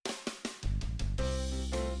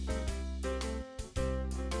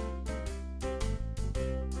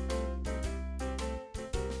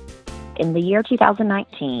in the year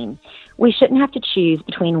 2019, we shouldn't have to choose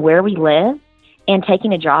between where we live and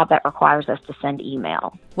taking a job that requires us to send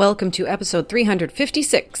email. Welcome to episode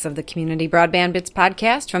 356 of the Community Broadband Bits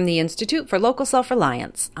podcast from the Institute for Local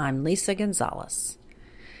Self-Reliance. I'm Lisa Gonzalez.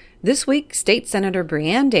 This week, State Senator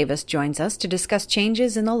Breann Davis joins us to discuss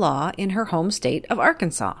changes in the law in her home state of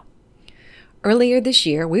Arkansas. Earlier this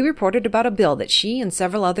year, we reported about a bill that she and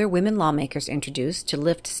several other women lawmakers introduced to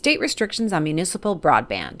lift state restrictions on municipal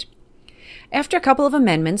broadband. After a couple of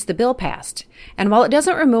amendments, the bill passed, and while it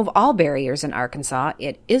doesn't remove all barriers in Arkansas,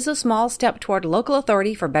 it is a small step toward local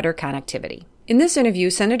authority for better connectivity. In this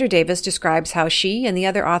interview, Senator Davis describes how she and the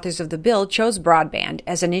other authors of the bill chose broadband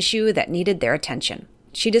as an issue that needed their attention.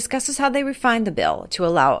 She discusses how they refined the bill to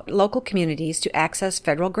allow local communities to access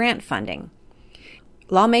federal grant funding.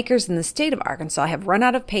 Lawmakers in the state of Arkansas have run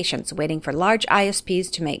out of patience waiting for large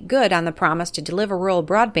ISPs to make good on the promise to deliver rural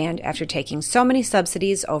broadband after taking so many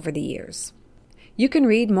subsidies over the years. You can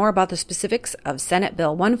read more about the specifics of Senate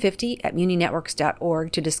Bill 150 at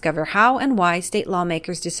muninetworks.org to discover how and why state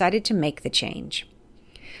lawmakers decided to make the change.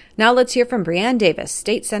 Now let's hear from Breann Davis,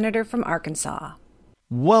 state senator from Arkansas.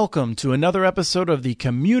 Welcome to another episode of the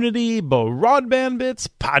Community Broadband Bits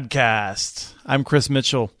podcast. I'm Chris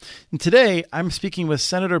Mitchell, and today I'm speaking with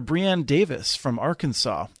Senator Breann Davis from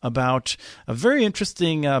Arkansas about a very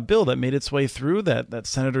interesting bill that made its way through that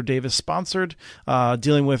Senator Davis sponsored,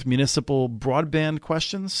 dealing with municipal broadband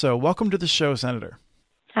questions. So welcome to the show, Senator.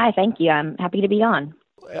 Hi, thank you. I'm happy to be on.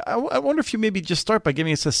 I wonder if you maybe just start by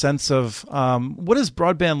giving us a sense of what is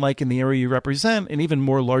broadband like in the area you represent, and even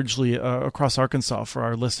more largely across Arkansas for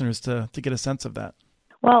our listeners to get a sense of that.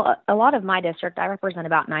 Well, a lot of my district, I represent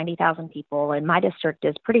about 90,000 people, and my district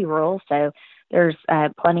is pretty rural, so there's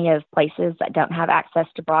plenty of places that don't have access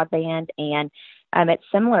to broadband, and it's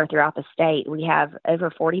similar throughout the state. We have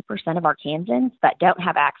over 40% of Arkansans that don't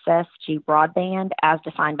have access to broadband as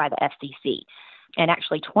defined by the FCC. And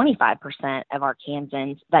actually 25% of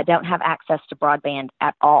Arkansans that don't have access to broadband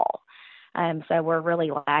at all. So we're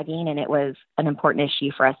really lagging, and it was an important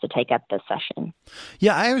issue for us to take up this session.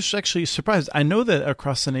 Yeah, I was actually surprised. I know that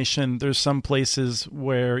across the nation, there's some places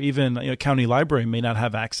where even a county library may not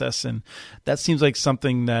have access, and that seems like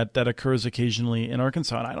something that occurs occasionally in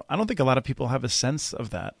Arkansas. And I don't think a lot of people have a sense of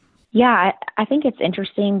that. Yeah, I think it's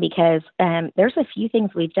interesting because there's a few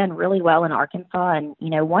things we've done really well in Arkansas. And,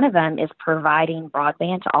 one of them is providing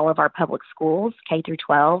broadband to all of our public schools, K through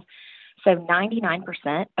 12. So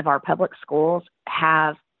 99% of our public schools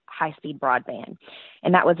have high-speed broadband.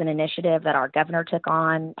 And that was an initiative that our governor took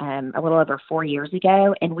on a little over 4 years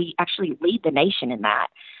ago. And we actually lead the nation in that.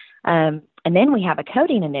 And then we have a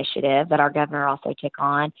coding initiative that our governor also took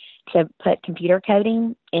on to put computer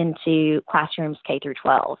coding into classrooms K through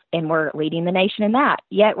 12. And we're leading the nation in that.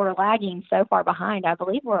 Yet we're lagging so far behind. I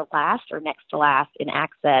believe we're last or next to last in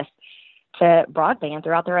access to broadband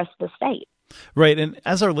throughout the rest of the state. Right. And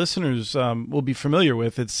as our listeners will be familiar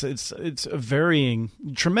with, it's varying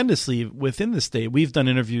tremendously within the state. We've done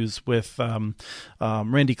interviews with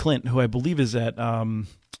Randy Clint, who I believe is at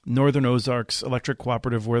Northern Ozarks Electric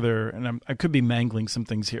Cooperative, where they're, and I could be mangling some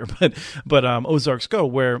things here, but Ozarks Go,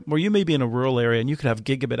 where you may be in a rural area and you could have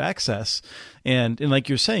gigabit access, and like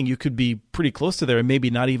you're saying, you could be pretty close to there and maybe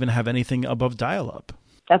not even have anything above dial-up.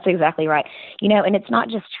 That's exactly right. And it's not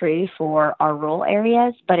just true for our rural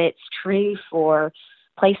areas, but it's true for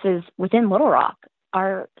places within Little Rock,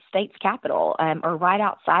 our state's capital, or right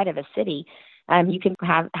outside of a city. You can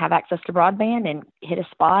have access to broadband and hit a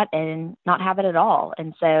spot and not have it at all.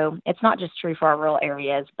 And so it's not just true for our rural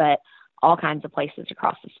areas, but all kinds of places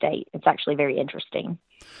across the state. It's actually very interesting.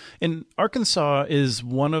 And Arkansas is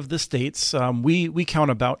one of the states, we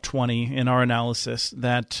count about 20 in our analysis,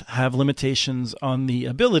 that have limitations on the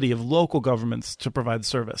ability of local governments to provide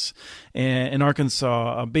service. And in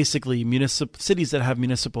Arkansas, basically cities that have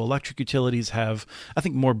municipal electric utilities have, I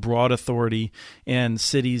think, more broad authority, and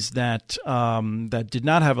cities that did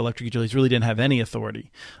not have electric utilities really didn't have any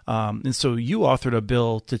authority. And so you authored a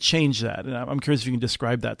bill to change that. And I'm curious if you can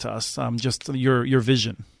describe that to us, just your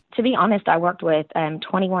vision. To be honest, I worked with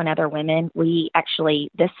 21 other women. We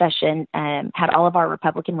actually, this session, had all of our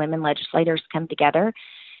Republican women legislators come together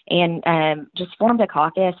and just formed a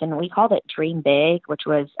caucus, and we called it Dream Big, which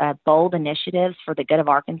was bold initiatives for the good of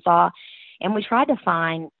Arkansas. And we tried to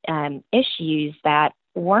find issues that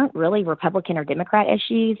weren't really Republican or Democrat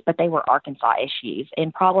issues, but they were Arkansas issues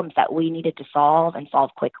and problems that we needed to solve and solve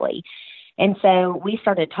quickly. And so we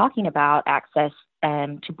started talking about access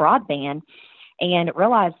to broadband, and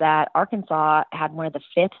realized that Arkansas had one of the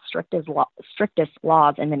fifth strictest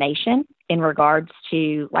laws in the nation in regards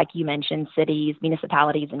to, like you mentioned, cities,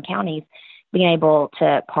 municipalities, and counties being able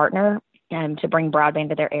to partner to bring broadband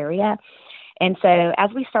to their area. And so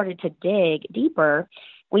as we started to dig deeper,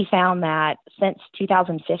 we found that since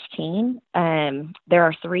 2015, there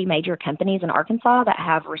are 3 major companies in Arkansas that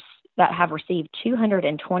have received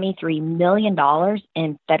 $223 million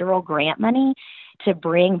in federal grant money to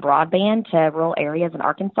bring broadband to rural areas in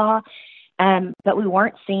Arkansas. But we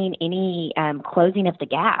weren't seeing any closing of the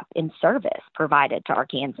gap in service provided to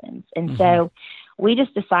Arkansans. And so we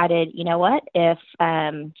just decided, you know what, if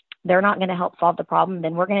they're not going to help solve the problem,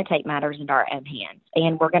 then we're going to take matters into our own hands.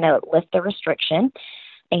 And we're going to lift the restriction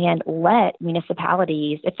and let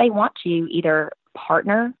municipalities, if they want to, either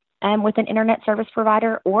partner with an internet service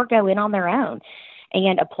provider or go in on their own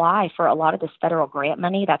and apply for a lot of this federal grant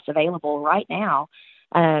money that's available right now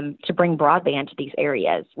to bring broadband to these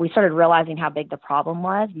areas. We started realizing how big the problem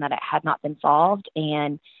was and that it had not been solved,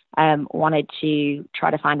 and wanted to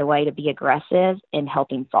try to find a way to be aggressive in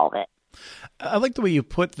helping solve it. I like the way you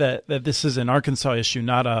put that this is an Arkansas issue,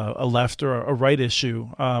 not a left or a right issue.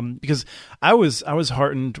 Because I was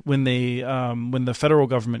heartened when when the federal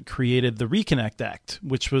government created the Reconnect Act,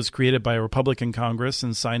 which was created by a Republican Congress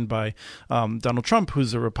and signed by Donald Trump,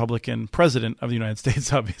 who's a Republican president of the United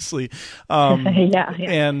States, obviously. Yeah.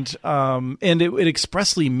 And it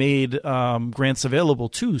expressly made grants available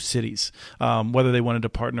to cities, whether they wanted to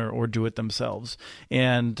partner or do it themselves.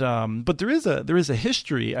 And but there is a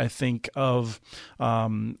history, I think, of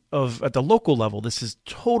at the local level, this is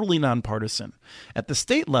totally nonpartisan. At the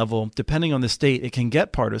state level, depending on the state, it can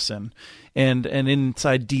get partisan, and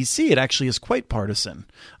inside D.C., it actually is quite partisan.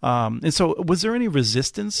 And so, was there any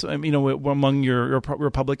resistance, among your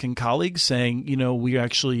Republican colleagues saying, we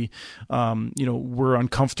actually, we're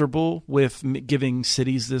uncomfortable with giving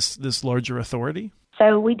cities this larger authority?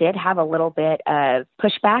 So we did have a little bit of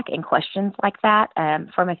pushback and questions like that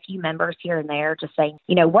from a few members here and there, just saying,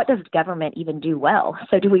 what does government even do well?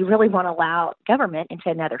 So do we really want to allow government into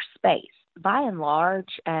another space? By and large,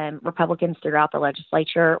 Republicans throughout the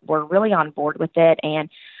legislature were really on board with it. And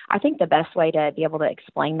I think the best way to be able to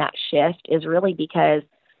explain that shift is really because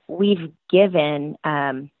we've given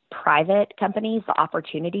private companies the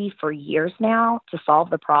opportunity for years now to solve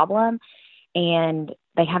the problem, and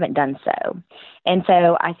they haven't done so. And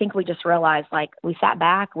so I think we just realized, we sat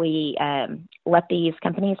back, we let these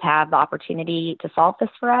companies have the opportunity to solve this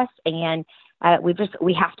for us, and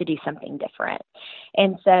we have to do something different.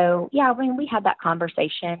 And so, we had that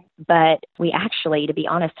conversation, but we actually, to be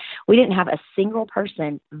honest, we didn't have a single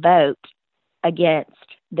person vote against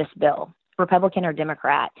this bill, Republican or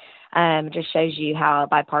Democrat. Just shows you how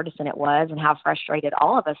bipartisan it was and how frustrated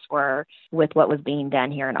all of us were with what was being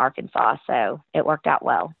done here in Arkansas. So it worked out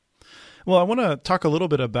well. Well, I want to talk a little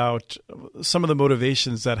bit about some of the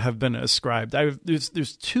motivations that have been ascribed. There's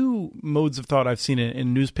 2 modes of thought I've seen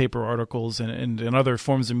in newspaper articles and in other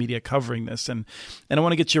forms of media covering this, and I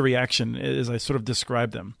want to get your reaction as I sort of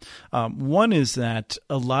describe them. One is that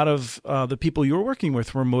a lot of the people you're working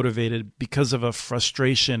with were motivated because of a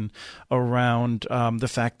frustration around the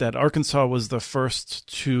fact that Arkansas was the first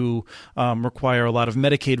to require a lot of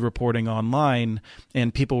Medicaid reporting online,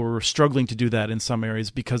 and people were struggling to do that in some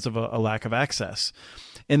areas because of a lack of access.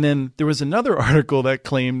 And then there was another article that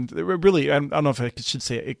claimed, really, I don't know if I should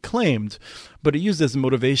say it claimed, but it used as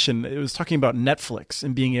motivation. It was talking about Netflix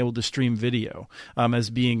and being able to stream video as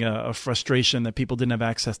being a frustration that people didn't have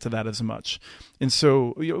access to that as much. And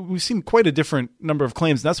so we've seen quite a different number of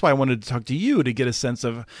claims. And that's why I wanted to talk to you to get a sense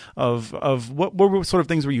of what sort of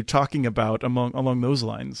things were you talking about along those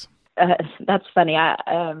lines. That's funny.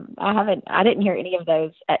 I didn't hear any of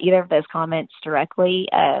those, either of those comments directly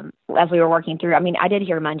as we were working through. I did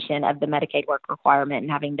hear mention of the Medicaid work requirement and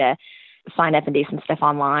having to sign up and do some stuff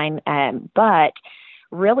online. But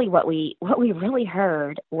really what we really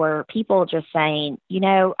heard were people just saying,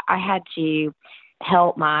 I had to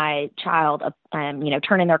help my child,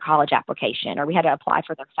 turn in their college application, or we had to apply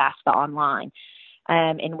for their FAFSA online.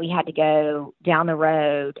 And we had to go down the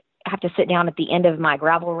road, have to sit down at the end of my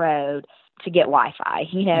gravel road to get Wi-Fi,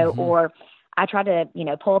 or I tried to,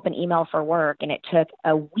 pull up an email for work, and it took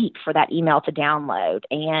a week for that email to download.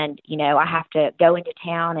 And, I have to go into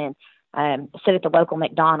town and sit at the local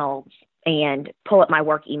McDonald's and pull up my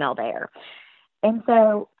work email there. And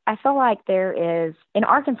so I feel like there is, in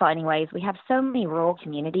Arkansas anyways, we have so many rural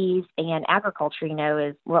communities, and agriculture,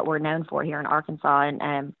 is what we're known for here in Arkansas,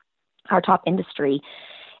 and our top industry.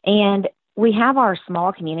 And we have our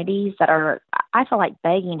small communities that are, I feel like,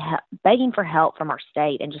 begging for help from our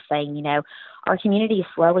state, and just saying, our community is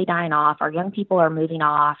slowly dying off. Our young people are moving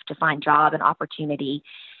off to find job and opportunity,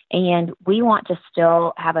 and we want to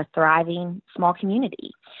still have a thriving small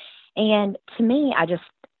community. And to me,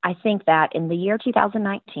 I think that in the year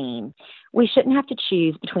 2019, we shouldn't have to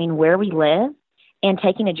choose between where we live and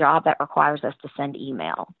taking a job that requires us to send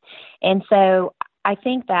email. And so I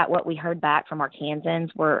think that what we heard back from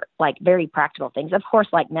Arkansans were like very practical things. Of course,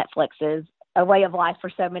 like Netflix is a way of life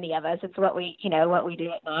for so many of us. It's what we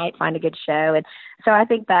do at night, find a good show. And so I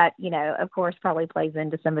think that, of course, probably plays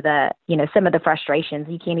into some of the frustrations.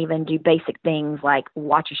 You can't even do basic things like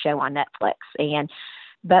watch a show on Netflix.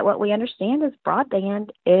 But what we understand is broadband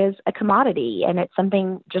is a commodity, and it's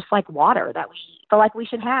something just like water that we feel like we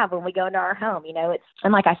should have when we go into our home.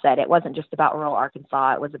 And like I said, it wasn't just about rural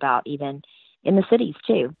Arkansas. It was about even in the cities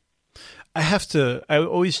too. I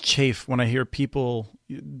always chafe when I hear people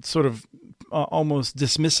sort of almost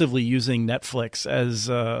dismissively using Netflix as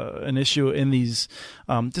an issue in these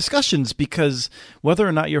discussions, because whether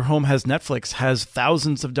or not your home has Netflix has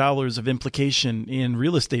thousands of dollars of implication in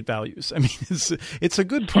real estate values. I mean, it's a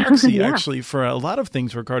good proxy Yeah. actually for a lot of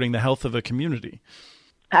things regarding the health of a community.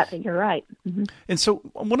 I think you're right. Mm-hmm. And so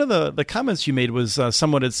one of the comments you made was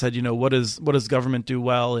someone had said, what does government do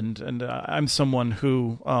well? And I'm someone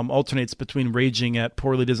who alternates between raging at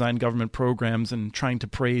poorly designed government programs and trying to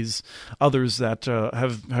praise others that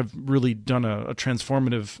have really done a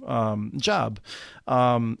transformative job.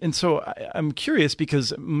 And so I'm curious,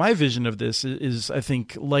 because my vision of this is I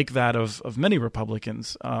think, like that of many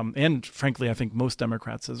Republicans, and frankly, I think most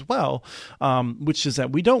Democrats as well, which is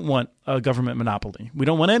that we don't want a government monopoly. We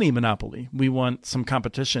don't want any monopoly. We want some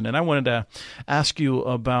competition. And I wanted to ask you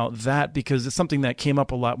about that, because it's something that came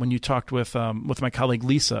up a lot when you talked with my colleague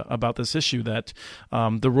Lisa about this issue, that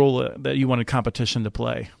the role that you wanted competition to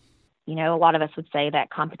play. A lot of us would say that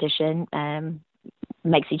competition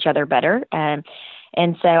makes each other better.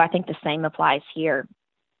 And so I think the same applies here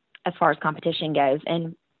as far as competition goes.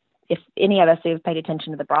 And if any of us who have paid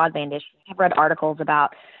attention to the broadband issue have read articles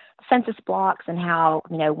about census blocks and how,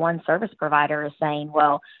 one service provider is saying,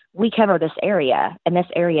 well, we cover this area and this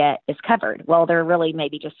area is covered. Well, they're really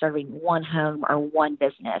maybe just serving one home or one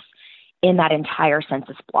business in that entire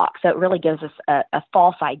census block. So it really gives us a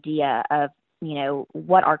false idea of,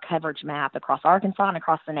 what our coverage map across Arkansas and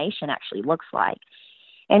across the nation actually looks like.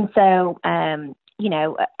 And so,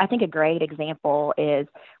 I think a great example is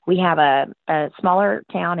we have a smaller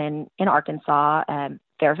town in Arkansas,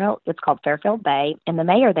 Fairfield. It's called Fairfield Bay, and the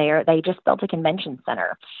mayor there, they just built a convention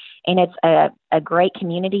center, and it's a great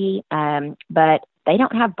community, but they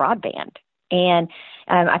don't have broadband. And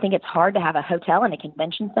I think it's hard to have a hotel and a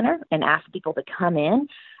convention center and ask people to come in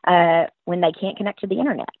when they can't connect to the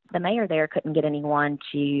internet. The mayor there couldn't get anyone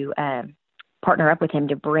to partner up with him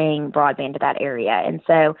to bring broadband to that area. And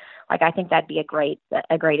so, I think that'd be a great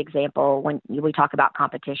example when we talk about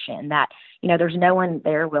competition, that, there's no one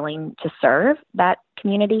there willing to serve that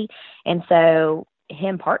community. And so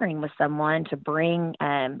him partnering with someone to bring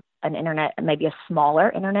an internet, maybe a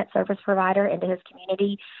smaller internet service provider into his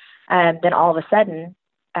community, then all of a sudden,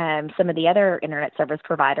 some of the other internet service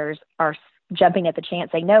providers are jumping at the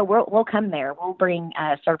chance, saying, no, we'll come there. We'll bring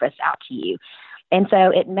service out to you. And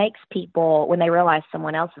so it makes people, when they realize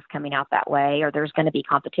someone else is coming out that way or there's going to be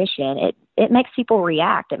competition, it makes people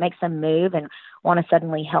react. It makes them move and want to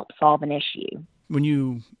suddenly help solve an issue. When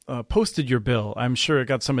you posted your bill, I'm sure it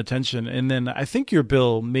got some attention. And then I think your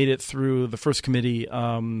bill made it through the first committee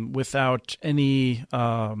without any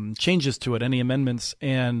changes to it, any amendments,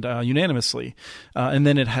 and unanimously. And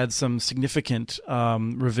then it had some significant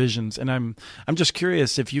revisions. And I'm just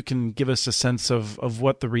curious if you can give us a sense of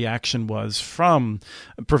what the reaction was from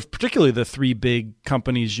particularly the three big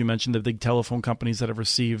companies you mentioned, the big telephone companies that have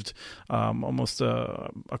received almost a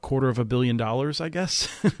 $250 million, I guess,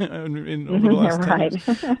 over the last Right.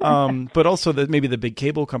 but also maybe the big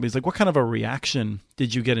cable companies. Like, what kind of a reaction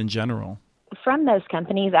did you get in general? From those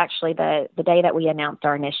companies, actually, the day that we announced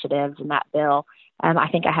our initiatives and that bill, I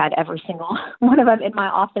think I had every single one of them in my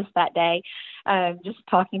office that day, just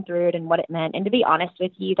talking through it and what it meant. And to be honest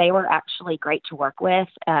with you, they were actually great to work with.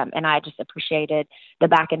 And I just appreciated the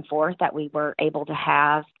back and forth that we were able to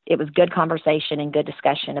have. It was good conversation and good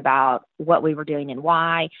discussion about what we were doing and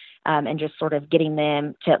why, and just sort of getting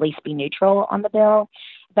them to at least be neutral on the bill.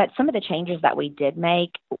 But some of the changes that we did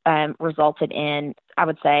make resulted in, I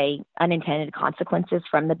would say, unintended consequences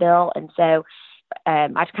from the bill. And so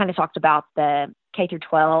I kind of talked about the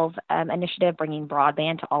K-12 initiative, bringing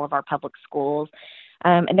broadband to all of our public schools.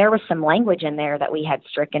 And there was some language in there that we had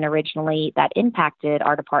stricken originally that impacted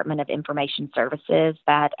our Department of Information Services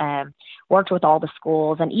that worked with all the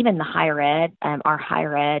schools and even the higher ed. Our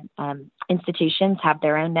higher ed institutions have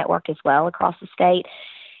their own network as well across the state.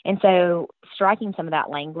 And so striking some of that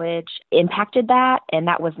language impacted that, and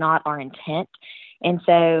that was not our intent. And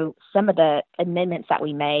so some of the amendments that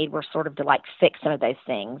we made were sort of to like fix some of those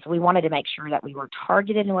things. We wanted to make sure that we were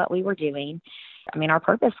targeted in what we were doing. I mean, our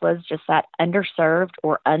purpose was just that underserved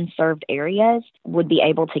or unserved areas would be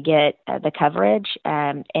able to get the coverage.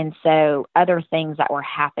 And so other things that were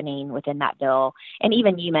happening within that bill, and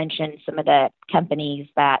even you mentioned some of the companies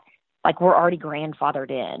that like we're already grandfathered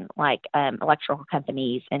in, like electrical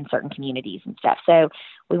companies in certain communities and stuff. So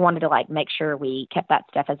we wanted to like make sure we kept that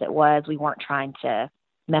stuff as it was. We weren't trying to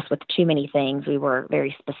mess with too many things. We were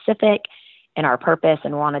very specific in our purpose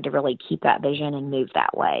and wanted to really keep that vision and move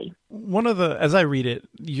that way. One of the, as I read it,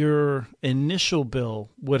 your initial bill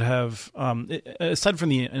would have, aside from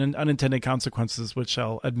the unintended consequences, which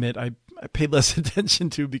I'll admit I paid less attention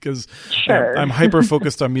to because I'm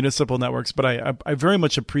hyper-focused on municipal networks, but I very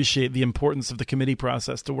much appreciate the importance of the committee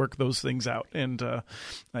process to work those things out. And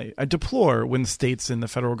I deplore when states and the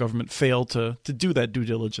federal government fail to do that due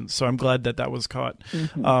diligence. So I'm glad that was caught.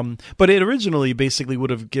 Mm-hmm. But it originally basically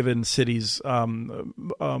would have given cities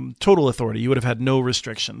total authority. You would have had no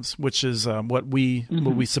restrictions, which is what we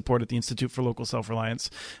support at the Institute for Local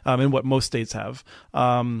Self-Reliance, and what most states have.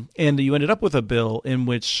 And you ended up with a bill in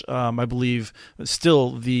which I believe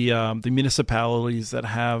still the municipalities that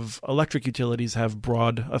have electric utilities have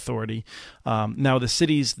broad authority. Now, the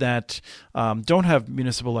cities that don't have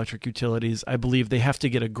municipal electric utilities, I believe they have to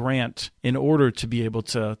get a grant in order to be able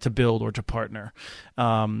to build or to partner.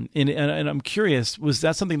 And I'm curious, was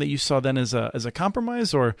that something that you saw then as a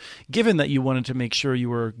compromise, or given that you wanted to make sure you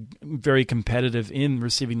were very competitive in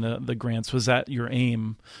receiving the grants, was that your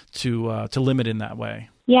aim to limit in that way?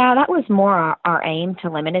 Yeah, that was more our aim, to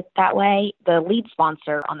limit it that way. The lead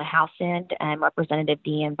sponsor on the House end, Representative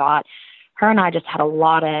Deanne Vaught, her and I just had a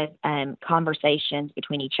lot of conversations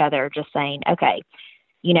between each other, just saying, okay,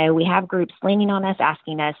 we have groups leaning on us,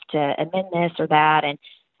 asking us to amend this or that.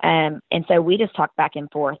 And so we just talked back and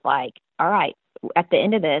forth like, all right, at the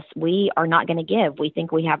end of this, we are not going to give. We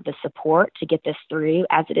think we have the support to get this through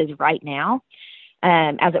as it is right now.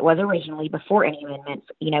 As it was originally before any amendments,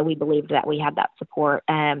 we believed that we had that support.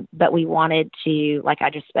 But we wanted to, like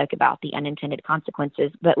I just spoke about, the unintended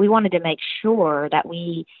consequences, but we wanted to make sure that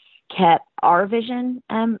we kept our vision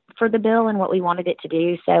for the bill and what we wanted it to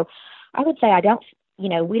do. So I would say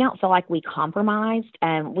we don't feel like we compromised.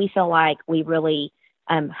 We feel like we really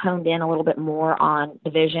honed in a little bit more on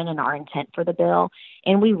the vision and our intent for the bill.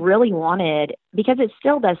 And we really wanted, because it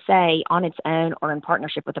still does say on its own or in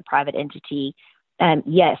partnership with a private entity,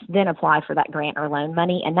 yes, then apply for that grant or loan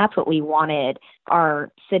money. And that's what we wanted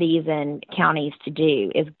our cities and counties to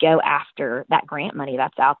do, is go after that grant money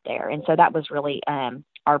that's out there. And so that was really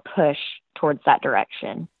our push towards that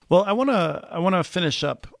direction. Well, I want to finish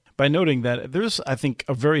up by noting that there's, I think,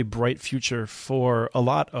 a very bright future for a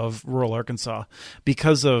lot of rural Arkansas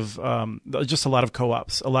because of just a lot of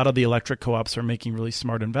co-ops. A lot of the electric co-ops are making really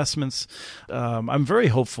smart investments. I'm very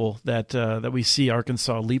hopeful that we see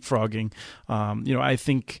Arkansas leapfrogging. I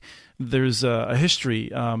think there's a history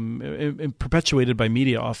perpetuated by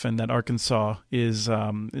media often that Arkansas is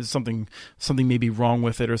something maybe wrong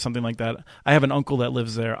with it or something like that. I have an uncle that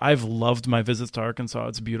lives there. I've loved my visits to Arkansas.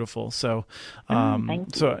 It's beautiful. So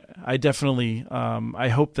I definitely I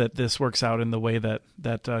hope that this works out in the way that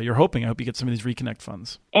you're hoping. I hope you get some of these Reconnect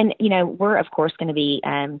funds. And we're of course going to be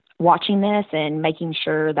watching this and making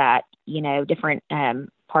sure that different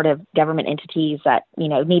part of government entities that,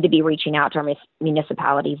 need to be reaching out to our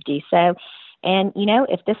municipalities do so. And,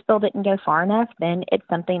 if this bill didn't go far enough, then it's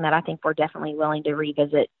something that I think we're definitely willing to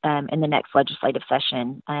revisit in the next legislative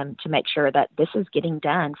session to make sure that this is getting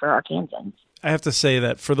done for Arkansans. I have to say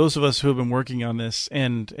that for those of us who have been working on this,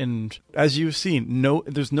 and as you've seen,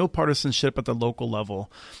 there's no partisanship at the local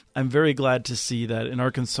level. I'm very glad to see that in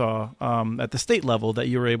Arkansas, at the state level, that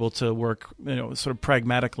you were able to work, sort of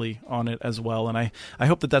pragmatically on it as well. And I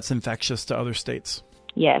hope that that's infectious to other states.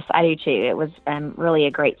 Yes, I do too. It was really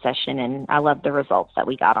a great session, and I love the results that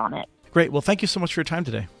we got on it. Great. Well, thank you so much for your time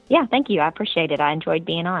today. Yeah, thank you. I appreciate it. I enjoyed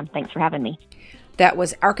being on. Thanks for having me. That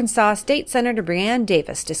was Arkansas State Senator Breanne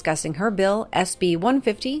Davis discussing her bill, SB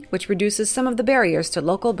 150, which reduces some of the barriers to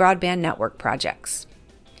local broadband network projects.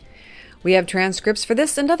 We have transcripts for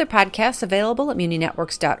this and other podcasts available at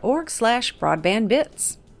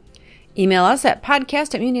muninetworks.org/broadbandbits. Email us at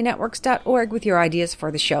podcast@muninetworks.org with your ideas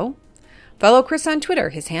for the show. Follow Chris on Twitter.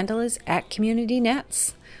 His handle is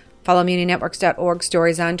 @CommunityNets. Follow muninetworks.org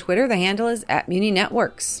stories on Twitter. The handle is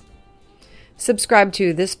 @muninetworks. Subscribe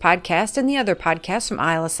to this podcast and the other podcasts from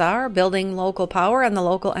ILSR, Building Local Power, and the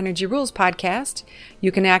Local Energy Rules podcast.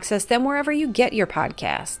 You can access them wherever you get your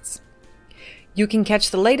podcasts. You can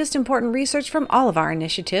catch the latest important research from all of our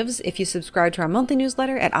initiatives if you subscribe to our monthly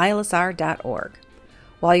newsletter at ilsr.org.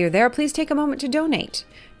 While you're there, please take a moment to donate.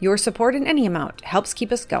 Your support in any amount helps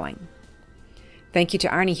keep us going. Thank you to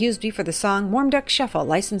Arnie Huseby for the song Warm Duck Shuffle,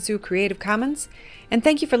 licensed through Creative Commons. And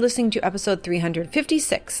thank you for listening to episode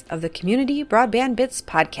 356 of the Community Broadband Bits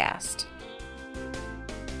podcast.